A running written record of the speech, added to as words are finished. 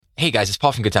Hey guys, it's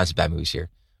Paul from Good Times and Bad Movies here.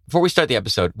 Before we start the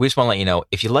episode, we just want to let you know,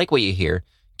 if you like what you hear,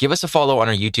 give us a follow on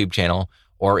our YouTube channel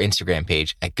or Instagram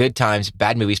page at Good Times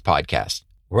Bad Movies Podcast.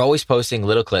 We're always posting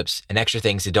little clips and extra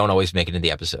things that don't always make it into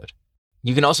the episode.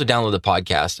 You can also download the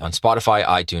podcast on Spotify,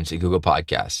 iTunes, and Google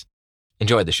Podcasts.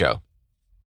 Enjoy the show.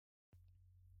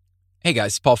 Hey guys,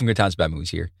 it's Paul from Good Times Bad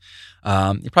Movies here.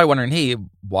 You're probably wondering, hey,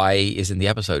 why isn't the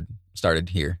episode started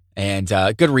here? And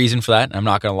good reason for that. I'm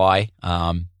not going to lie.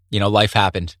 Life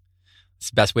happened. It's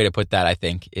the best way to put that, I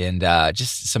think. And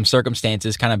just some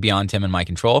circumstances kind of beyond Tim and my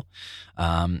control.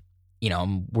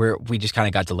 We just kind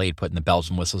of got delayed putting the bells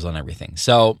and whistles on everything.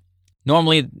 So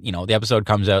normally, the episode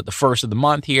comes out the first of the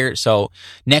month here. So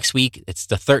next week, it's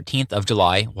the 13th of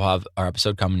July. We'll have our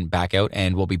episode coming back out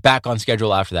and we'll be back on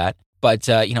schedule after that. But,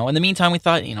 in the meantime, we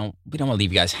thought, we don't want to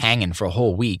leave you guys hanging for a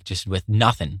whole week just with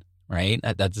nothing, right?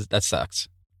 That sucks.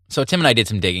 So Tim and I did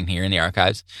some digging here in the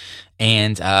archives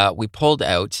and we pulled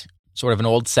out sort of an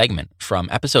old segment from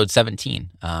episode 17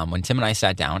 when Tim and I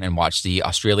sat down and watched the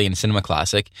Australian cinema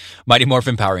classic, Mighty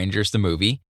Morphin Power Rangers, the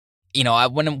movie. When I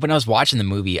was watching the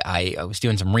movie, I was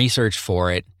doing some research for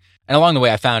it. And along the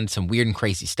way, I found some weird and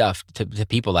crazy stuff to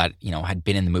people that, had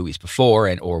been in the movies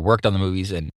before or worked on the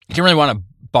movies. And I didn't really want to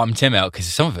bum Tim out because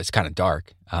some of it's kind of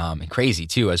dark and crazy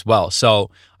too as well.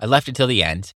 So I left it till the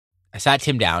end. I sat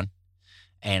Tim down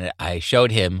and I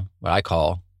showed him what I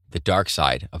call the dark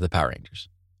side of the Power Rangers.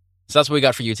 So that's what we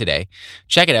got for you today.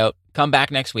 Check it out. Come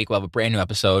back next week. We'll have a brand new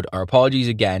episode. Our apologies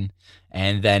again.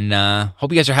 And then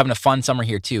hope you guys are having a fun summer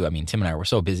here too. I mean, Tim and I, we're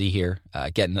so busy here,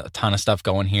 getting a ton of stuff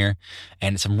going here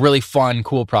and some really fun,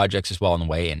 cool projects as well on the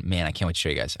way. And man, I can't wait to show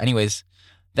you guys. Anyways,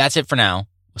 that's it for now.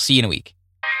 We'll see you in a week.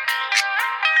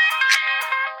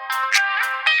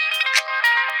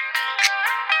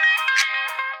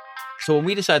 So when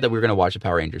we decided that we were going to watch the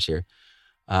Power Rangers here,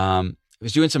 I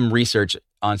was doing some research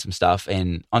on some stuff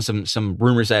and on some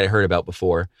rumors that I heard about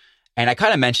before. And I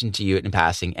kind of mentioned to you in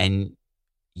passing, and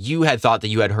you had thought that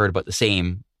you had heard about the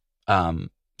same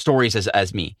stories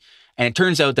as me. And it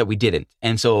turns out that we didn't.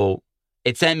 And so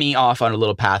it sent me off on a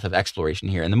little path of exploration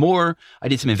here. And the more I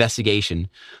did some investigation,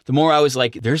 the more I was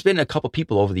like, there's been a couple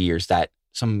people over the years that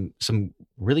some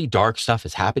really dark stuff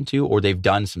has happened to, or they've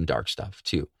done some dark stuff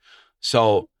too.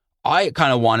 So I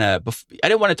kind of want to, I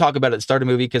didn't want to talk about it at the start of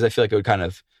the movie because I feel like it would kind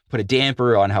of put a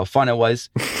damper on how fun it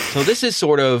was. So this is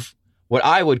sort of what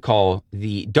I would call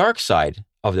the dark side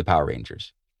of the Power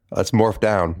Rangers. Let's morph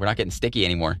down. We're not getting sticky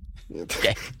anymore.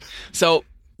 Okay. So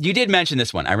you did mention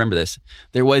this one. I remember this.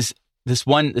 There was this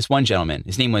one gentleman.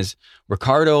 His name was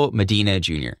Ricardo Medina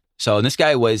Jr. So this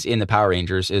guy was in the Power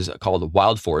Rangers, is called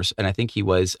Wild Force. And I think he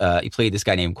played this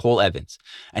guy named Cole Evans.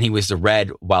 And he was the Red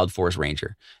Wild Force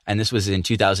Ranger. And this was in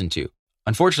 2002.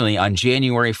 Unfortunately, on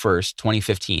January 1st,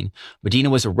 2015, Medina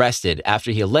was arrested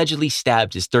after he allegedly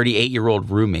stabbed his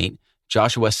 38-year-old roommate,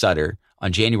 Joshua Sutter,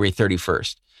 on January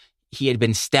 31st. He had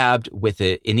been stabbed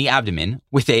in the abdomen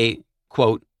with a,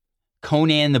 quote,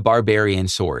 Conan the Barbarian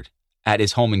sword at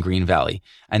his home in Green Valley.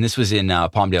 And this was in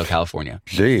Palmdale, California.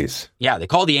 Jeez. Yeah, they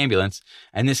called the ambulance.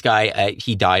 And this guy,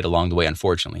 he died along the way,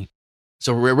 unfortunately.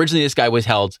 So originally, this guy was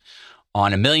held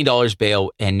on $1 million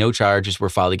bail and no charges were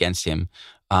filed against him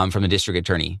from the district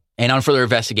attorney. And on further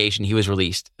investigation, he was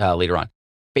released later on.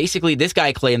 Basically, this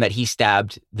guy claimed that he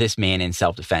stabbed this man in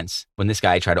self-defense when this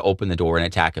guy tried to open the door and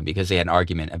attack him because they had an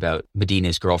argument about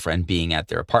Medina's girlfriend being at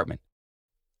their apartment.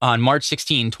 On March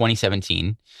 16,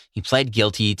 2017, he pled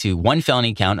guilty to one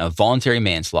felony count of voluntary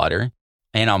manslaughter.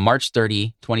 And on March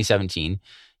 30, 2017,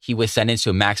 he was sentenced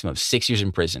to a maximum of 6 years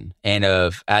in prison. And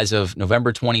as of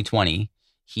November 2020,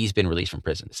 he's been released from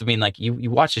prison. So, I mean, like,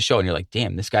 you watch the show and you're like,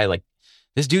 damn,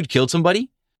 this dude killed somebody?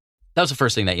 That was the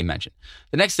first thing that you mentioned.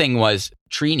 The next thing was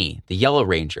Trini, the Yellow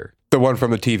Ranger. The one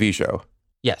from the TV show.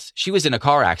 Yes. She was in a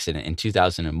car accident in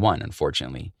 2001,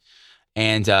 unfortunately.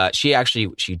 And she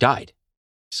died.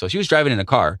 So she was driving in a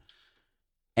car,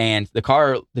 and the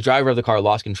driver of the car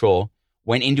lost control,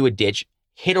 went into a ditch,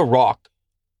 hit a rock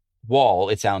wall,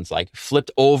 it sounds like,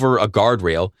 flipped over a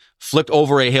guardrail, flipped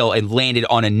over a hill, and landed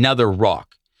on another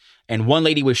rock. And one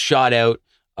lady was shot out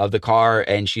of the car,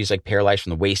 and she's like paralyzed from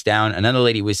the waist down. Another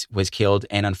lady was killed,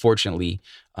 and unfortunately,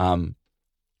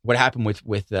 what happened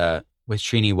with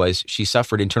Trini was she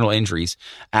suffered internal injuries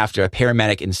after a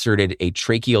paramedic inserted a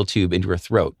tracheal tube into her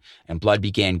throat, and blood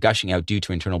began gushing out due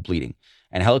to internal bleeding.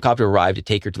 And a helicopter arrived to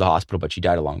take her to the hospital, but she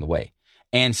died along the way.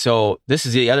 And so this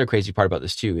is the other crazy part about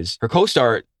this too, is her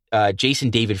co-star, Jason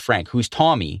David Frank, who's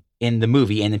Tommy in the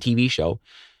movie and the TV show,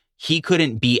 he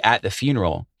couldn't be at the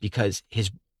funeral because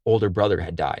his older brother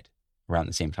had died around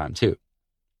the same time too.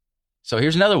 So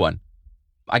here's another one.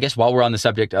 I guess while we're on the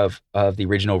subject of the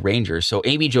original Rangers, so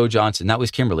Amy Jo Johnson, that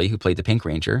was Kimberly who played the Pink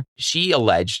Ranger. She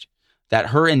alleged that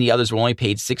her and the others were only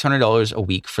paid $600 a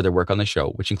week for their work on the show,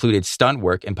 which included stunt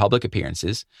work and public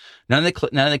appearances. None of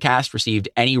the cast received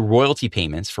any royalty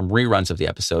payments from reruns of the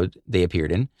episode they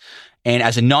appeared in. And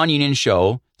as a non-union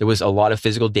show, there was a lot of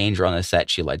physical danger on the set,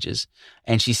 she alleges.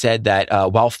 And she said that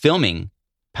while filming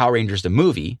Power Rangers the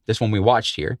movie, this one we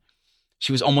watched here,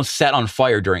 she was almost set on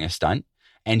fire during a stunt.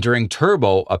 And during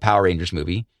Turbo, a Power Rangers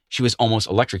movie, she was almost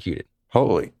electrocuted.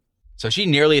 Holy. So she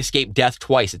nearly escaped death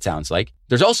twice, it sounds like.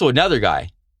 There's also another guy.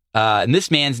 And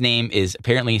this man's name is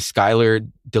apparently Skylar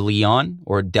DeLeon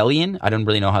or DeLeon. I don't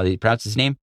really know how they pronounce his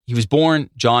name. He was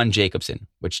born John Jacobson,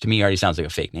 which to me already sounds like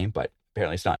a fake name, but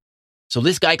apparently it's not. So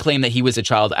this guy claimed that he was a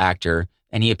child actor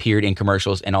and he appeared in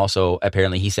commercials. And also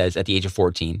apparently he says at the age of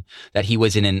 14 that he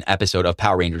was in an episode of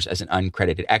Power Rangers as an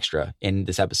uncredited extra in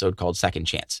this episode called Second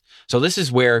Chance. So this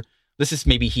is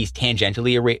maybe he's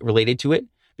tangentially related to it,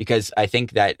 because I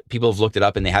think that people have looked it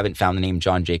up and they haven't found the name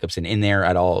John Jacobson in there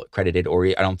at all credited, or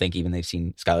I don't think even they've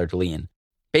seen Skylar DeLeon.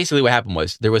 Basically what happened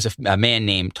was there was a man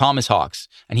named Thomas Hawks,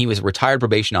 and he was a retired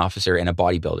probation officer and a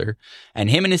bodybuilder. And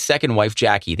him and his second wife,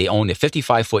 Jackie, they owned a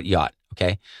 55-foot yacht,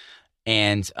 okay?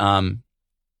 And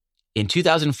in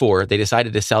 2004, they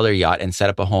decided to sell their yacht and set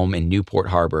up a home in Newport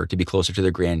Harbor to be closer to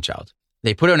their grandchild.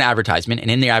 They put out an advertisement,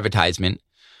 and in the advertisement,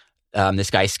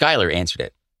 this guy, Skylar, answered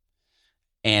it.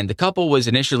 And the couple was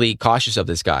initially cautious of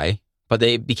this guy, but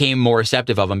they became more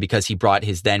receptive of him because he brought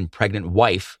his then pregnant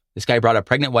wife. This guy brought a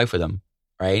pregnant wife with him,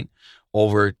 right,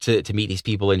 over to meet these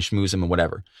people and schmooze them and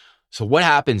whatever. So what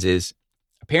happens is,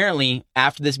 apparently,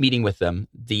 after this meeting with them,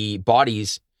 the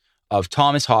bodies of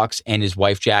Thomas Hawks and his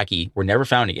wife, Jackie, were never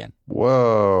found again.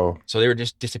 Whoa. So they were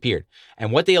just disappeared.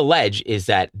 And what they allege is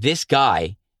that this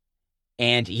guy,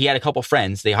 and he had a couple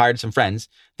friends, they hired some friends,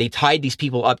 they tied these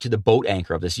people up to the boat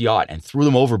anchor of this yacht and threw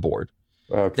them overboard.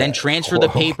 Okay. Then transferred the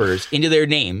papers into their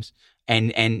names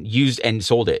and used and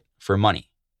sold it for money.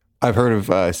 I've heard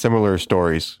of similar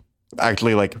stories,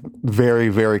 actually, like very,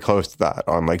 very close to that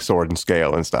on like Sword and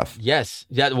Scale and stuff. Yes.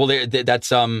 Yeah. Well, that's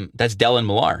Dellen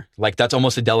Millar. Like that's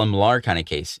almost a Dellen Millar kind of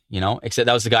case, you know, except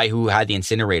that was the guy who had the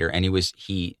incinerator and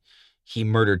he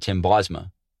murdered Tim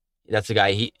Bosma. That's the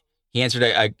guy. He answered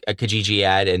a Kijiji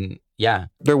ad, and yeah.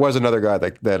 There was another guy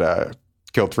that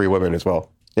killed 3 women as well.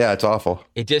 Yeah, it's awful.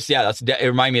 It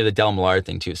reminded me of the Dellen Millar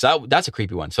thing too. So that's a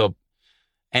creepy one. So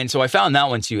I found that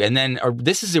one too. And then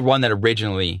this is the one that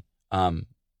originally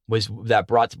was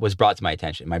brought to my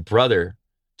attention. My brother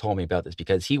told me about this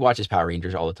because he watches Power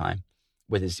Rangers all the time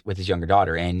with his younger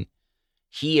daughter, and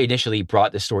he initially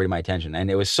brought this story to my attention.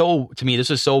 And it was this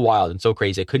was so wild and so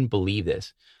crazy. I couldn't believe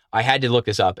this. I had to look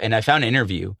this up, and I found an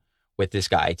interview with this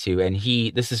guy too, and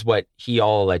this is what he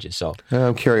all alleges. So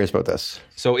I'm curious about this.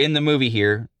 So in the movie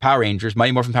here, Power Rangers,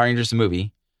 Mighty Morphin Power Rangers, the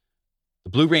movie,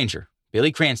 the Blue Ranger,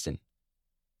 Billy Cranston,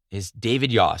 is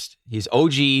David Yost. He's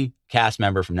OG cast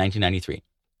member from 1993.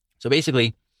 So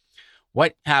basically,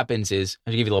 what happens is,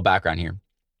 I'll give you a little background here.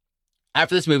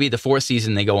 After this movie, the 4th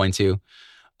season they go into,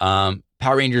 Power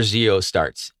Rangers Zeo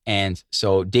starts, and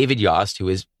so David Yost, who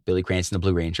is Billy Cranston, the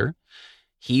Blue Ranger,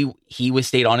 he was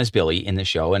stayed on as Billy in the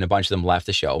show, and a bunch of them left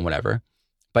the show and whatever.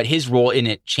 But his role in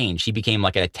it changed. He became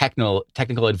like a technical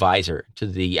advisor to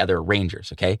the other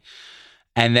Rangers, okay?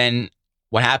 And then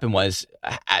what happened was,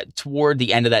 toward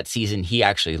the end of that season, he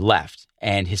actually left.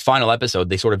 And his final episode,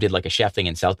 they sort of did like a chef thing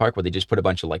in South Park where they just put a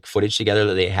bunch of like footage together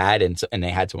that they had, and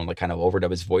they had someone like kind of overdub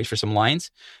his voice for some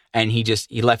lines. And he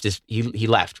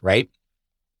left, right?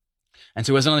 And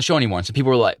so he wasn't on the show anymore. And so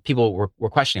people were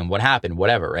questioning him, what happened,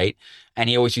 whatever, right? And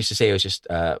he always used to say it was just,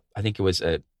 I think it was,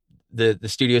 the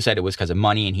studio said it was because of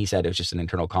money, and he said it was just an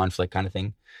internal conflict kind of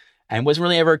thing, and wasn't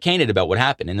really ever candid about what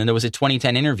happened. And then there was a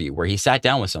 2010 interview where he sat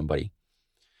down with somebody.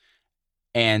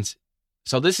 And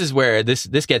so this is where this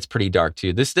gets pretty dark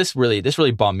too. This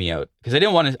really bummed me out because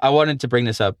I wanted to bring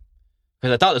this up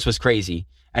because I thought this was crazy.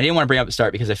 I didn't want to bring it up at the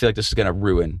start because I feel like this is going to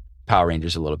ruin Power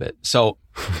Rangers a little bit. So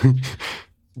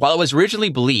while it was originally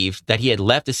believed that he had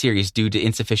left the series due to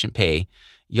insufficient pay,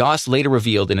 Yost later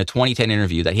revealed in a 2010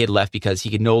 interview that he had left because he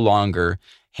could no longer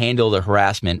handle the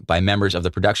harassment by members of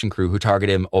the production crew who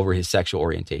targeted him over his sexual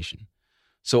orientation.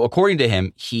 So according to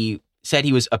him, he said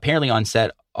he was apparently on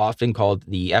set often called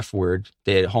the F word,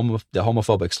 the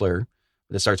homophobic slur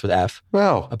that starts with F,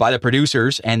 by the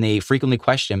producers, and they frequently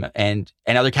questioned him and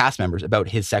other cast members about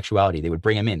his sexuality. They would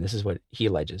bring him in. This is what he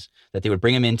alleges, that they would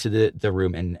bring him into the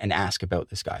room and ask about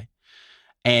this guy.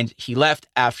 And he left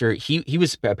after he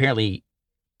was apparently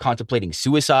contemplating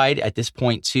suicide at this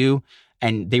point too.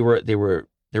 And they were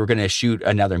going to shoot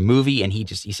another movie, and he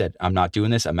said, "I'm not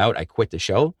doing this. I'm out. I quit the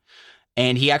show."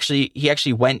 And he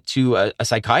actually went to a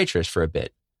psychiatrist for a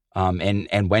bit,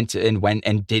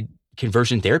 and did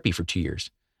conversion therapy for 2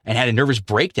 years, and had a nervous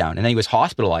breakdown, and then he was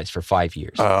hospitalized for 5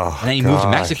 years, and then he moved to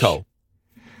Mexico.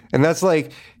 And that's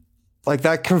like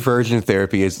that conversion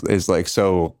therapy is like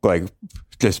so like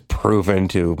just proven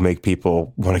to make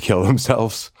people want to kill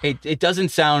themselves. It doesn't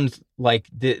sound like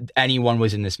anyone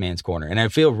was in this man's corner, and I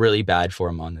feel really bad for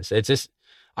him on this. It's just.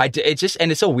 And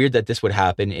it's so weird that this would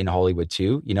happen in Hollywood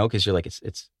too, you know, because you're like,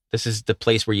 this is the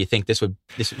place where you think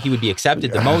he would be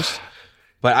accepted the most,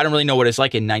 but I don't really know what it's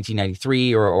like in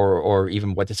 1993 or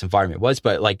even what this environment was,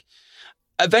 but like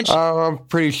eventually, I'm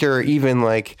pretty sure even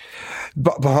like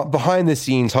behind the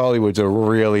scenes, Hollywood's a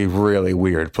really, really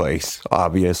weird place,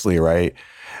 obviously, right?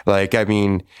 Like, I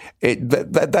mean,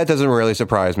 that doesn't really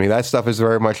surprise me. That stuff is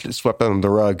very much swept under the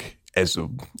rug as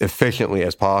efficiently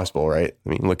as possible, right? I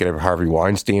mean, look at Harvey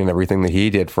Weinstein and everything that he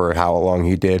did for how long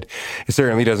he did. It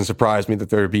certainly doesn't surprise me that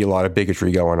there would be a lot of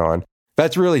bigotry going on.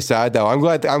 That's really sad, though. I'm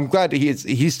glad that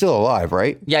he's still alive,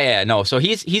 right? Yeah, no. So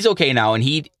he's okay now,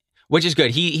 and which is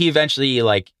good. He eventually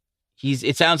like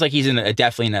it sounds like he's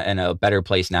definitely in a better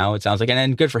place now. It sounds like,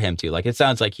 and good for him too. Like it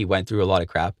sounds like he went through a lot of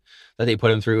crap that they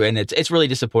put him through, and it's really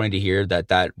disappointing to hear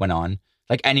that went on.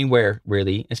 Like anywhere,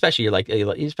 really, especially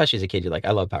especially as a kid, you're like,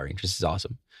 I love Power Rangers. This is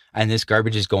awesome. And this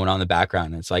garbage is going on in the background.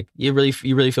 And it's like, you really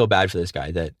feel bad for this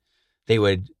guy that they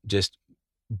would just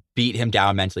beat him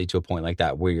down mentally to a point like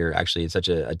that, where you're actually in such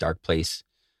a dark place,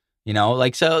 you know,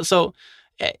 like, so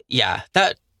yeah,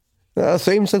 that.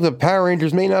 Seems like the Power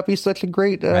Rangers may not be such a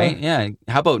great, right. Yeah.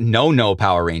 How about no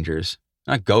Power Rangers,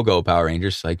 not go Power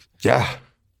Rangers? Like, yeah,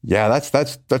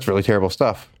 that's really terrible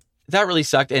stuff. That really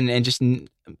sucked. And just, it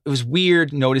was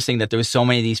weird noticing that there was so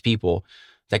many of these people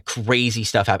that crazy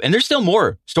stuff happened. And there's still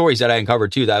more stories that I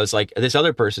uncovered too. That was like this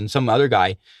other person, some other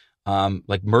guy,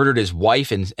 like murdered his wife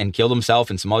and killed himself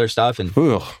and some other stuff. And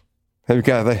they've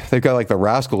got like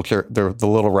the the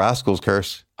Little Rascals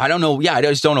curse. I don't know. Yeah. I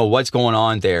just don't know what's going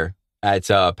on there at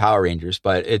Power Rangers,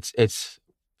 but it's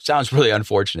sounds really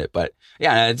unfortunate, but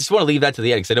yeah, I just want to leave that to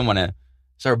the end because I don't want to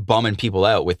start bumming people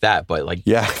out with that, but like,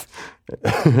 yeah.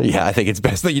 Yeah, I think it's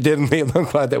best that you didn't. I'm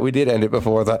glad that we did end it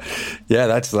before that. Yeah,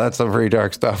 that's some pretty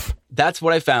dark stuff. That's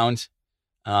what I found.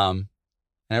 And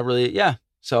I really, yeah.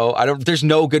 So there's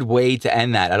no good way to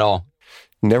end that at all.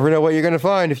 Never know what you're going to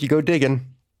find if you go digging.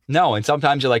 No. And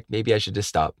sometimes you're like, maybe I should just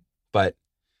stop. But,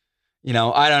 you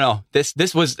know, I don't know.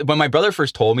 This was when my brother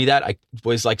first told me that, I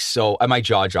was like, my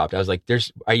jaw dropped. I was like,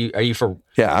 are you for?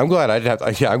 Yeah, I'm glad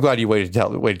I'm glad you waited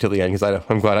till the end, because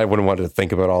I'm glad I wouldn't want to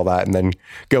think about all that and then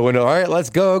go into, all right,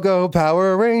 let's go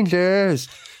Power Rangers.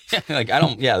 Like,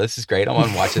 this is great. I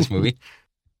want to watch this movie.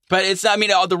 But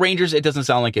the Rangers, it doesn't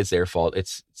sound like it's their fault.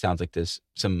 It sounds like there's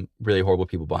some really horrible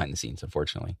people behind the scenes,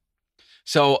 unfortunately.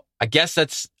 So I guess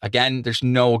there's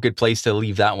no good place to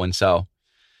leave that one. So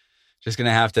just going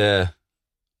to have to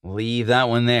leave that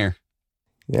one there.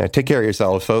 Yeah, take care of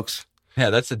yourselves, folks. Yeah,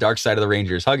 that's the dark side of the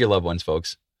Rangers. Hug your loved ones,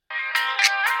 folks.